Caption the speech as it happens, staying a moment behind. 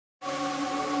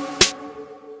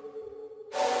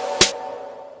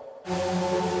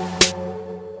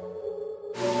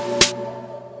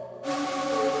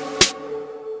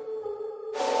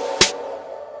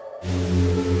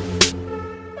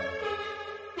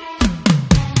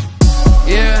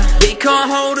They can't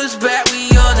hold us back, we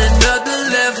on another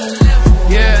level.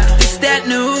 Yeah, it's that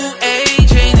new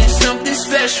age, ain't it something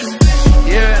special?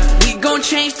 Yeah, we gon'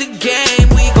 change the game,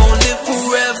 we gon' live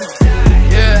forever.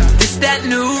 Yeah, it's that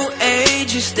new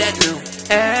age, it's that new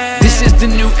age. This is the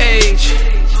new age.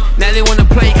 Now they wanna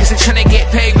play cause they're tryna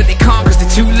get paid, but they can't cause they're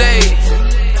too late.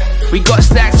 We got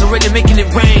stacks already making it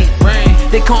rain.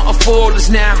 They can't afford us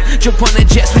now. Jump on a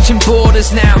jet switching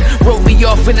borders now. Wrote me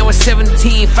off when I was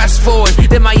 17. Fast forward,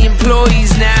 they're my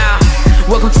employees now.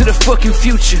 Welcome to the fucking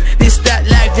future. This that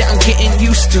life that I'm getting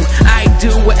used to. I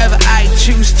do whatever I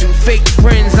choose to. Fake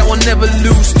friends I will never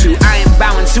lose to. I am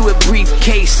bowing to a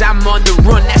briefcase. I'm on the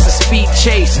run, that's a speed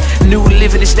chase. New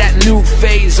living, it's that new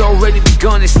phase. Already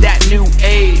begun, it's that new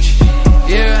age.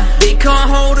 Yeah, they can't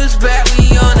hold us back,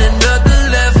 we on another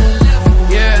level.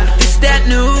 Yeah, it's that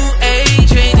new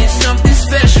age, ain't it something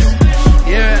special?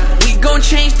 Yeah, we gon'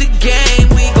 change the game,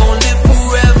 we gon' live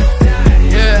forever.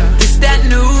 Yeah, it's that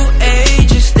new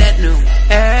age, it's that new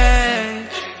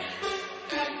age.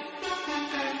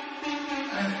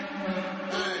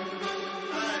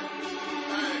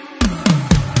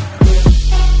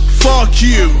 Fuck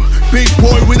you, big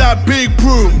boy with that big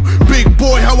broom. Big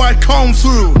boy how I come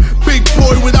through. Big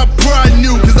boy with that brand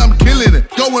new, cause I'm killing it.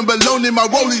 Going balone in my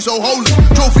rollie so holy.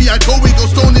 Trophy I go, we go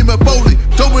stone in my bowling.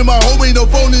 Don't with my homie, no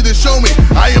phony to show me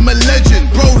I am a legend,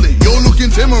 Broly. You're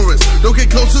looking timorous, don't get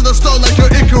close to the star like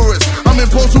you're Icarus. I'm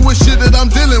imposing with shit that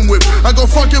I'm dealing with. I go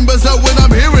fucking berserk when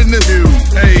I'm hearing this.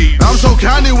 Hey, I'm so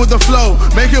candy with the flow,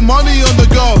 making money on the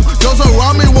go. Girls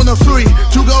around me want a 3,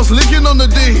 2 girls linking on the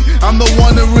D. I'm the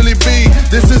one to really be.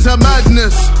 This is a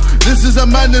madness. This is a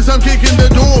madness, I'm kicking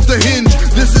the door off the hinge.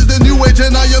 This is the new age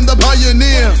and I am the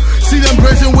pioneer. See them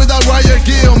pressing with that riot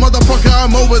gear. Motherfucker,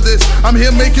 I'm over this. I'm here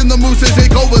making the moves to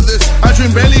take over this. I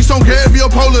drink Baileys, don't care if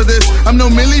you're polar this. I'm no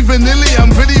Milli Vanilli,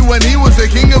 I'm pretty when he was the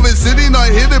king of his city.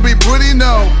 Not here to be pretty,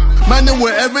 no. Man, then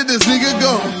wherever this nigga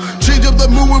go, change up the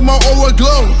mood with my aura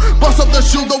glow. Bust up the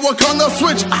shield, the Wakanda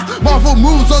switch. Marvel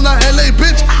moves on that LA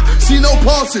bitch. See no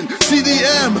passing,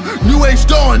 CDM, new age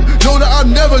dawn. Know that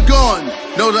I'm never gone.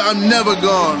 Know that I'm never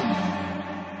gone.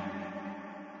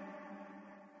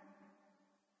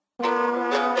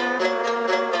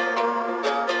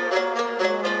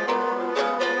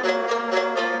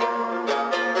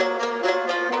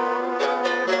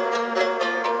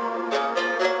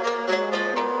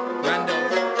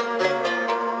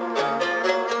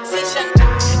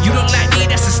 You don't like me,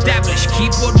 that's established.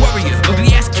 Keyboard warrior,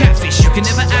 ugly ass catfish. You can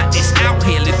never act this out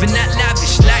here, living that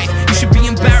lavish life. You should be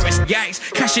embarrassed, guys.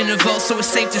 Cash in the vault, so it's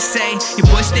safe to say your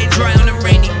boy stay dry on the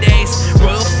rainy days.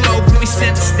 Royal flow, put me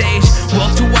center stage.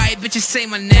 Walk too wide, bitches say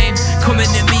my name. Coming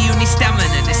at me, you need stamina.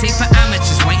 This ain't for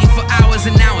amateurs, waiting for hours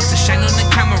and hours to shine on the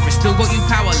camera. Still got you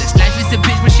powerless. Life is a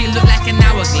bitch, but she look like an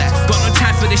hourglass. Got no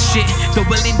time for this shit.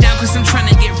 Doubling down, cause I'm trying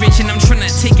to get rich and I'm trying to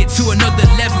take it to another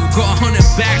level. Got 100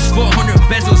 bags, 400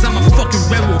 bezels. I'm a fucking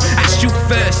rebel. I shoot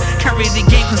first, carry the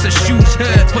game cause the shoes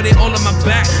hurt. Put it all on my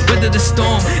back, weather the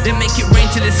storm, then make it rain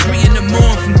till it's 3 in the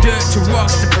morning. From dirt to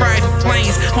rocks to private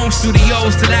planes, home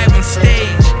studios to live on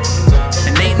stage.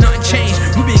 And ain't nothing changed,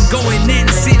 we've been going in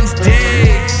since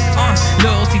day.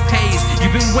 Loyalty pays,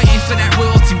 you've been waiting for that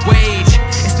royalty wage.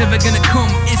 It's never gonna come,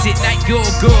 is it? Like your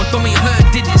girl told me her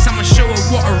digits, I'ma show her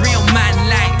what a real man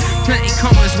like. Plenty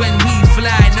commas when we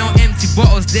fly, no empty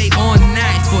bottles day or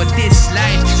night. For this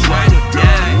life, just ride or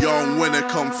die. Young winner,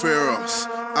 come fear us.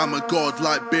 I'm a god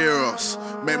like Beerus.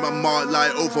 Make my mark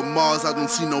like over Mars. I don't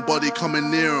see nobody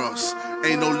coming near us.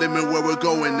 Ain't no limit where we're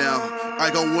going now. I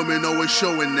got women always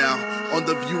showing now. On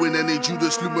the view in any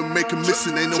Judas Lumen make 'em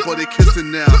missing. Ain't nobody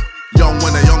kissing now. Young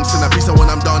winner, young sinner, peace when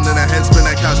I'm done. In a head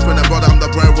spinner, cash spinner, brother, I'm the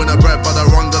bread winner, bread butter,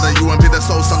 run, got a UMP, the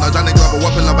soul son, a Johnny Glover,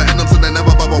 weapon lover, end up so they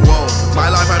never bubble, whoa. My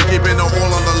life, I'm keeping it all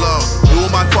on the low. Who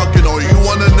am I fucking or you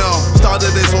wanna know?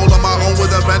 Started this all on my own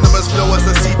with a venomous flow as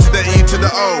the C to the E to the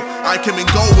O. I came in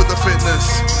gold with the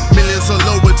fitness. Millions are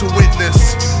low with to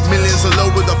witness. Millions are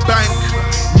low with the bank.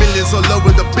 Millions are low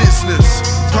with the business.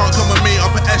 Can't come with me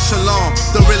up an echelon.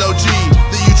 The real OG,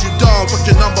 the YouTube dog,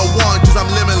 fucking #1, cause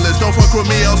I'm limitless. Don't fuck with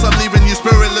me else I'm leaving you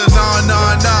spiritless. Nah,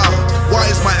 nah, nah. Why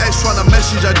is my ex trying to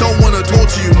message? I don't wanna talk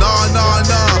to you. Nah, nah,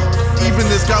 nah. Even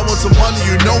this guy wants some money,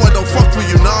 you know I don't fuck with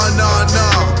you. Nah, nah,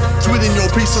 nah. Tweeting your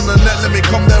piece on the net, let me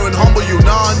come there and humble you.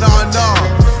 Nah, nah, nah.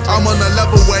 I'm on a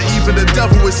level where even the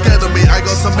devil is scared of me. I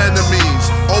got some enemies.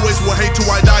 Always will hate till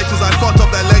I die cause I fucked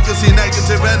up their legacy,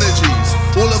 negative energies.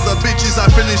 All of the bitches I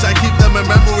finish, I keep them in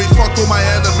memory. Fuck all my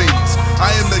enemies.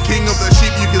 I am the king of the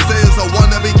sheep, you can say it's a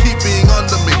wannabe, keep being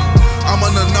under me. I'm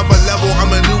on another level,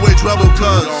 I'm a new age rebel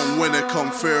cuz long when it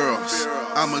come fear us.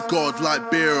 I'm a god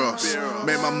like Beerus.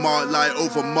 Made my mark like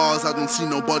over Mars. I don't see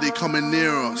nobody coming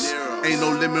near us. Ain't no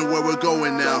limit where we're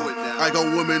going now. I got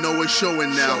women always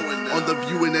showing now. On the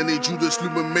view and any Judas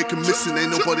Lumen make 'em missing. Ain't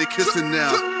nobody kissing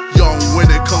now. Young when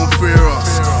it come fear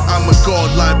us. I'm a god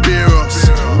like Beerus.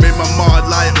 Made my mark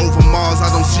like over Mars. I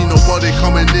don't see nobody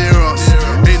coming near us.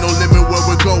 Ain't no limit where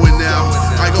we're going now.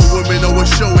 I got women always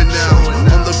showing now.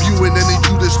 On the view and any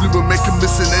Judas Lumen make 'em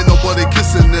missing. Ain't nobody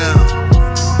kissing now.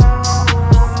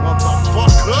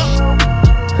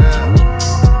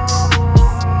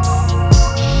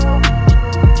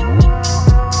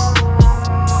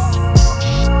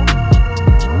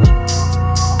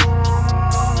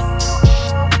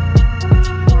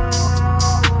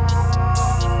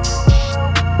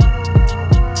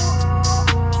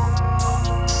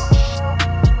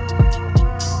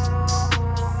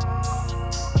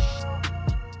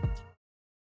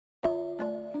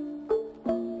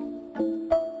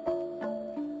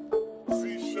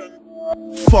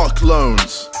 Fuck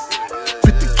loans.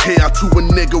 50k out to a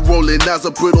nigga rolling as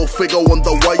a brittle figure.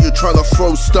 Wonder why you tryna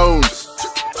throw stones.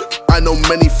 I know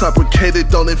many fabricated,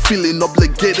 don't ain't feeling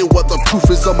obligated. What the proof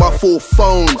is on my 4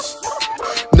 phones.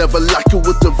 Never like it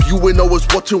with the viewing, always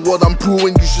watching what I'm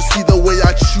brewing. You should see the way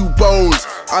I chew bones.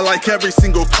 I like every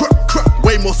single crap,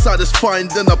 way more satisfying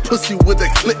than a pussy with a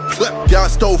clip.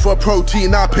 Gassed over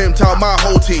protein, I pimped out my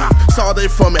whole team. Started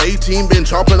from 18, been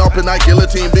chopping up in that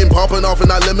guillotine. Been popping off in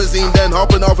that limousine, then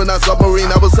hopping off in that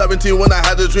submarine. I was 17 when I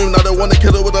had a dream, now they wanna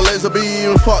kill it with a laser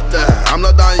beam. Fuck that, I'm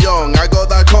not that young, I got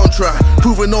that contract.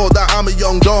 Proving all that I'm a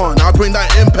young Don, I bring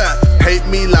that impact. Hate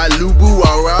me like Lubu,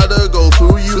 I'd rather go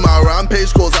through you. My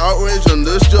rampage cause outrage and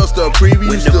this just a preview.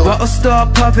 When the bottles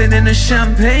start popping and the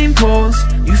champagne pours,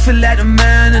 you feel like a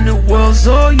man and the world's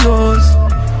all yours.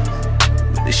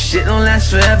 But the shit don't last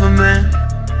forever, man.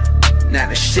 Now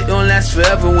the shit don't last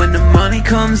forever. When the money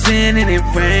comes in and it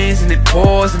rains and it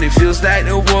pours and it feels like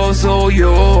the world's all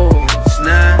yours.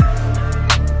 Nah,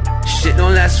 shit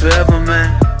don't last forever,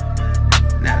 man.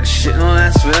 Now the shit don't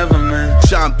last forever, man.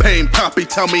 Champagne Pappy,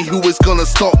 tell me who is gonna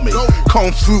stop me.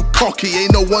 Come through cocky,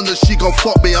 ain't no wonder she gon'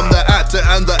 fuck me. I'm the actor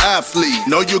and the athlete.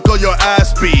 Know you got your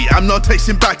ass beat. I'm not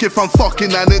tasting back if I'm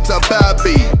fucking and it's a bad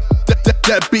beat.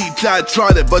 That beat, dad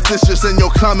tried it, but this just ain't your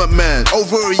climate, man.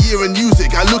 Over a year in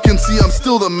music, I look and see I'm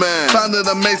still the man. Found it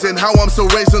amazing how I'm still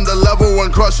raising the level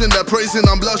and crushing. They're praising,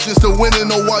 I'm blushing, still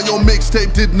winning. Oh, while your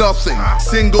mixtape did nothing,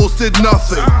 singles did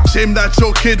nothing. Shame that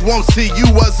your kid won't see you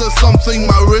as a something.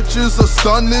 My riches are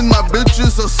stunning, my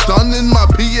bitches are stunning. My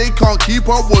PA can't keep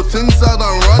up with things that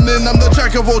I'm running. I'm the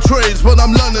jack of all trades, but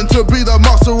I'm learning to be the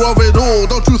master of it all.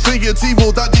 Don't you think it's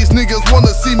evil that these niggas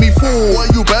wanna see me fall? Well,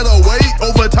 you better wait,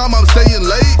 over time I'm staying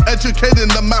late, educating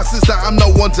the masses that I'm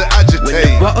not one to agitate.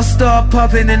 When the bottles start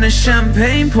popping and the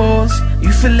champagne pours,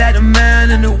 you feel like a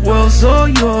man and the world's all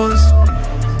yours.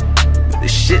 But the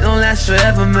shit don't last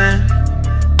forever, man.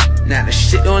 Now the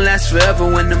shit don't last forever.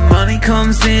 When the money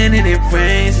comes in and it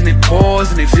rains and it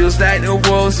pours and it feels like the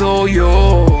world's all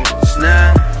yours.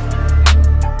 Nah,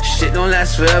 shit don't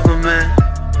last forever, man.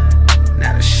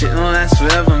 Now the shit don't last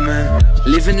forever, man.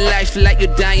 Living life like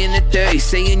you're dying at 30,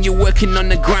 saying you're working on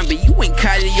the grind, but you ain't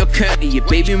Kylie or Curly. Your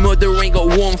baby mother ain't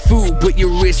got warm food, but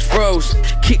your wrist froze.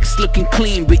 Kicks looking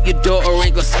clean, but your daughter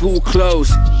ain't got school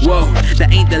clothes. Whoa,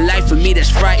 that ain't the life for me,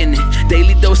 that's frightening.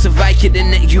 Daily dose of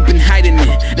Vicodin that you've been hiding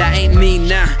it. That ain't me,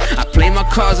 nah. I play my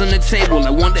cards on the table.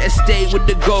 I want the estate with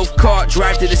the golf cart,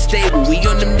 drive to the stable. We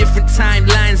on them different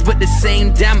timelines, but the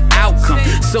same damn outcome.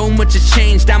 So much has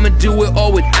changed, I'ma do it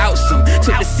all without some.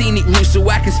 Took the scenic route so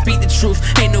I can speak the truth.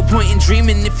 Ain't no point in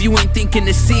dreaming if you ain't thinking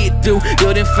to see it through.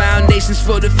 Building foundations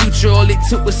for the future, all it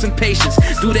took was some patience.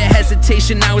 Through the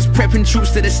hesitation, I was prepping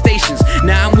troops to the stations.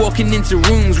 Now I'm walking into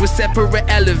rooms with separate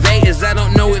elevators. I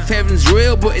don't know if heaven's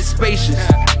real, but it's spacious.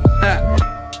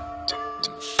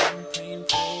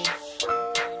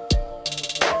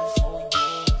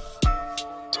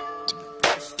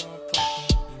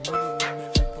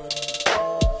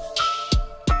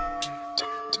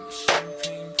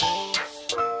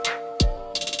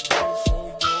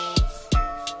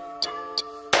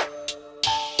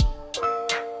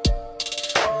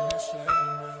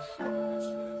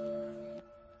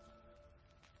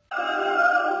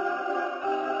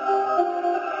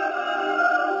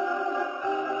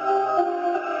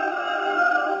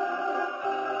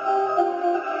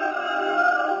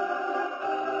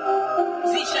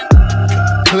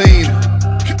 Clean,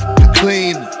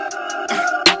 clean.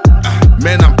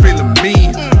 Man, I'm feeling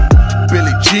mean.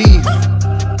 Billie Jean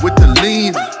with the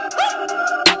lean.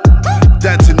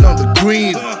 Dancing on the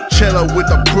green. Cello with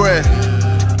the bread.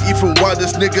 Even while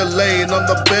this nigga laying on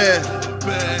the bed.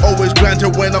 Always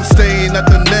granted when I'm staying at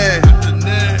the Nair.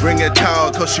 Bring it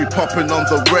out cause she popping on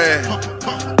the rare.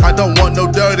 I don't want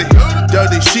no dirty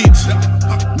sheets.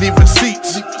 Need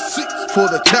receipts for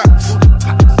the tax.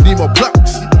 Need more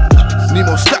plaques, need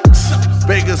more stacks.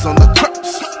 Vegas on the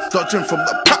traps, dodging from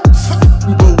the paps.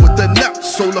 Uber with the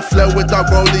naps, solar flare with that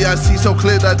rollie. I see so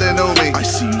clear that they know me. I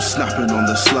see you snapping on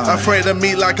the slide. Afraid of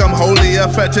me like I'm holy,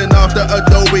 affecting after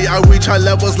Adobe. I reach high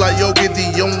levels like Yogi,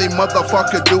 the only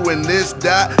motherfucker doing this,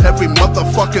 that, every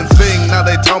motherfucking thing. Now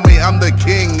they tell me I'm the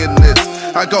king in this.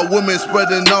 I got women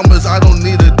spreading numbers, I don't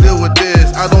need to deal with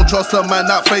this. I don't trust a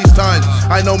man that FaceTimes.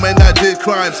 I know men that did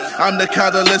crimes. I'm the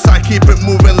catalyst, I keep it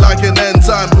moving like an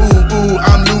enzyme. Ooh, ooh,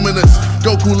 I'm luminous.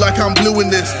 Goku like I'm blue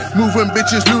in this. Moving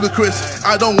bitches ludicrous.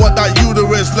 I don't want that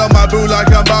uterus. Love my boo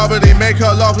like I'm Barbary. Make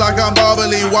her laugh like I'm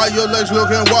Barbary. Why your legs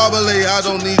looking wobbly? I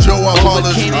don't need your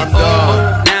apology. I'm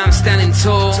done. Now I'm standing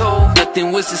tall.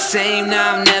 Nothing was the same,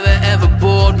 now I'm never ever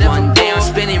bored. One day I'm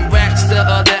spinning racks, the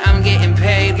other I'm getting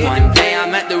paid. One day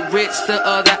I'm at the Ritz, the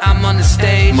other I'm on the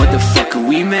stage. Motherfucker,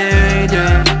 we made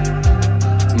it.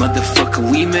 Motherfucker,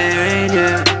 we made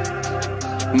it.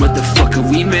 Motherfucker,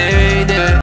 we made it.